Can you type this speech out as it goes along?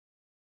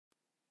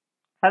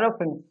Hello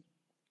friends,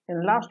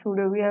 in last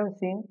video we have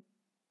seen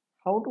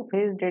how to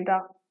fetch data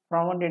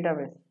from a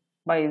database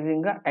by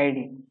using a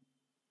ID.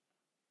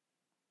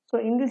 So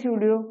in this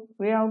video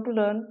we have to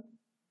learn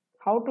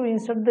how to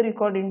insert the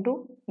record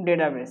into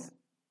database.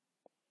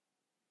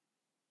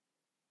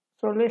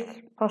 So let's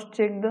first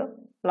check the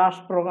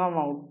last program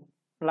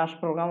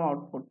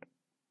output.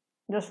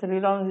 Just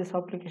relaunch this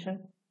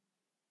application.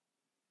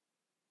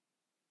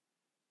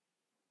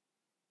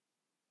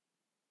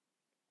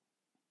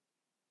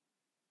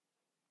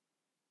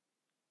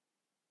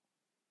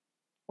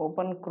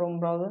 Open Chrome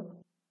browser,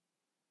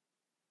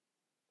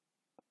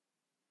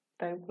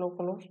 type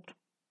localhost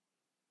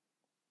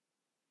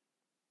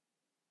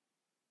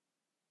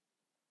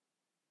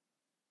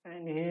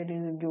and here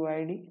is give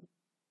ID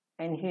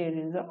and here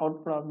is the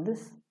output of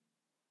this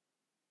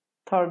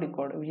third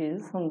record which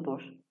is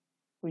Santosh,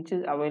 which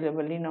is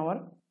available in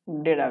our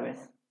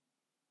database.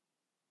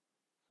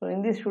 So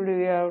in this video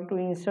we have to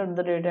insert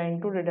the data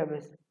into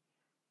database.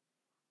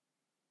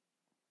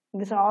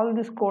 All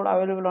this code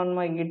available on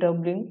my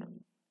GitHub link.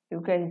 You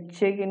can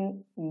check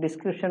in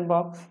description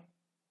box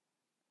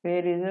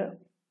where is a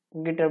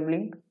GitHub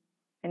link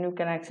and you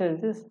can access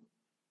this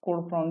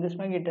code from this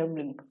my GitHub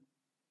link.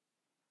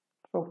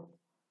 So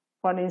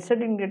for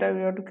inserting data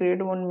we have to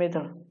create one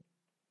method.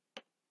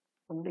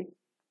 Public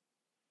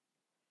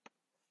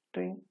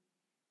string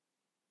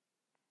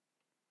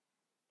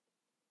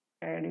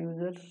add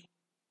users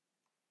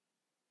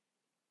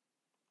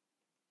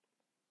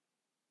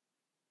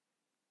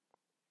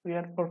we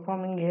are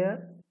performing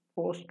here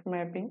post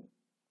mapping,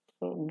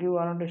 so give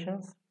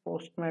annotations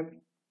post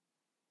mapping,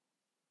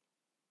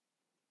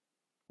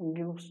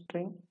 give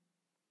string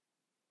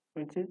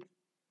which is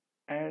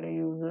add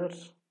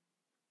users,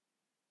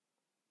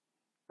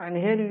 and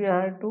here we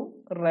have to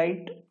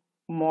write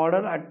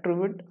model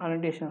attribute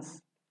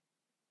annotations,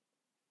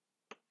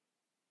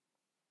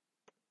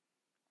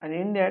 and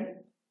in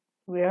that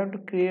we have to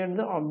create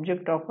the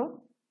object of a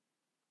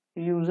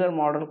user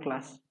model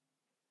class.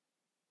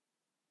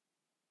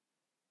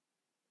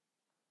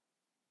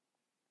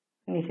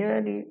 And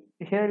here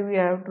we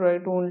have to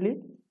write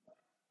only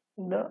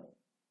the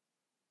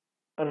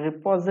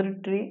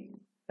repository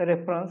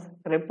reference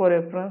repo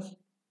reference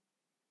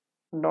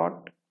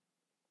dot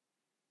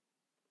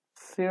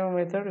save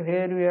method.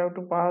 Here we have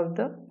to pass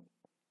the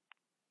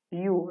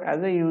u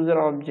as a user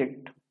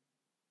object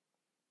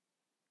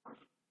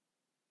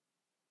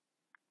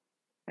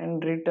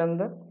and return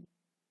the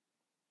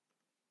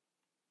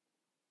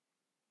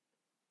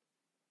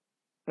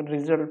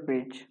result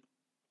page.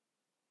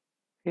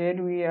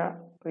 Here we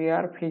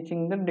are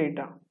fetching the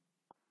data.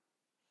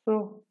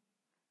 So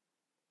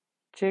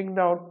check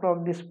the output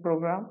of this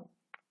program.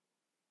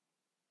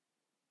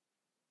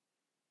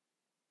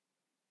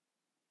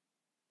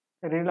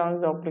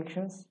 Relaunch the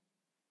applications.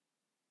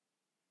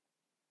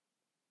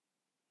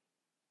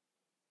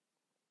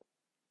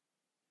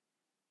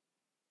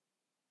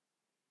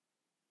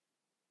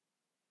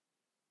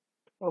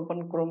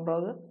 Open Chrome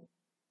browser.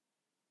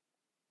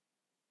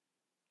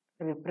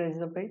 Refresh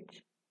the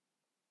page.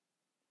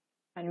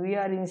 And we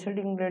are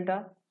inserting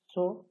data.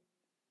 So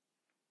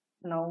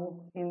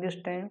now in this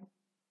time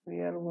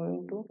we are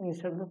going to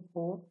insert the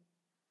 4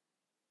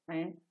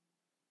 and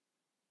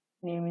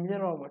name is a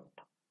Robert.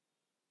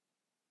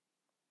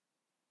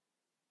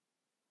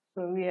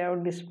 So we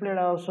have displayed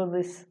also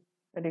this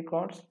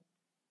records,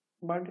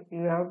 but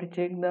you have to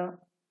check the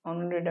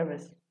on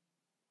database,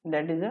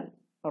 that is a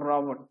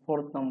Robert,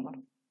 fourth number.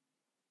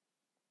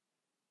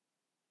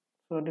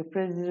 So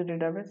refresh this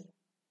database.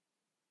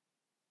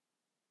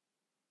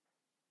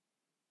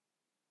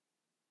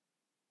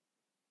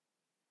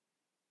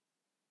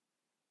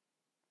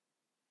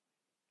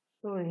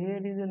 So here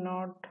is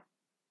not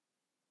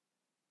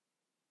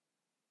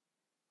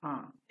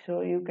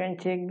so you can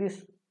check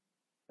this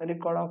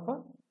record of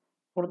a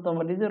fourth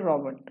number is a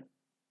Robert.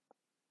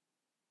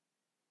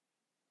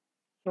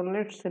 So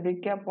let's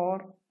recap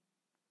our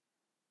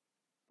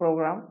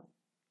program.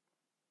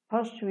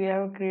 First we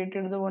have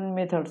created the one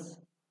methods,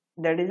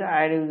 that is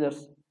add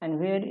users, and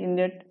where in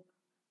that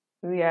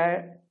we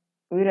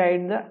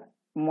write the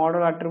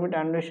model attribute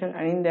annotation,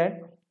 and in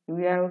that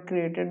we have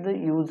created the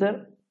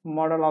user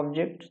model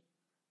object,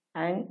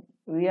 and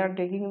we are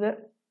taking the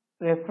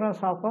reference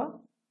of a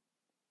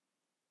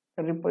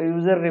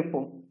user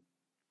repo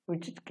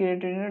which is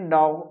created in a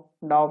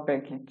DAO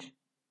package,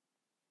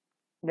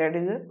 that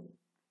is a,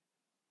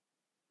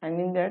 and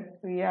in that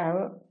we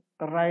have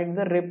write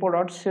the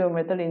repo.save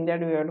method. In that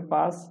we have to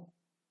pass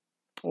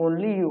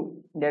only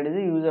u, that is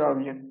a user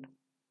object,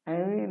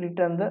 and we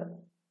return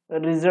the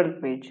result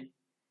page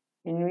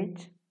in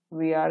which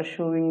we are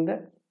showing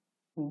the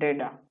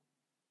data.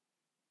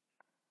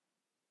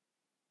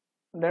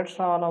 That's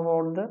all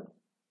about the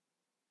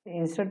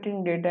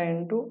inserting data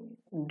into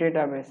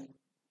database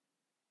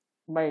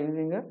by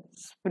using a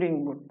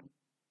Spring Boot.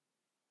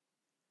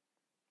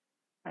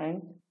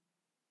 And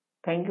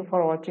thank you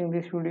for watching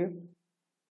this video.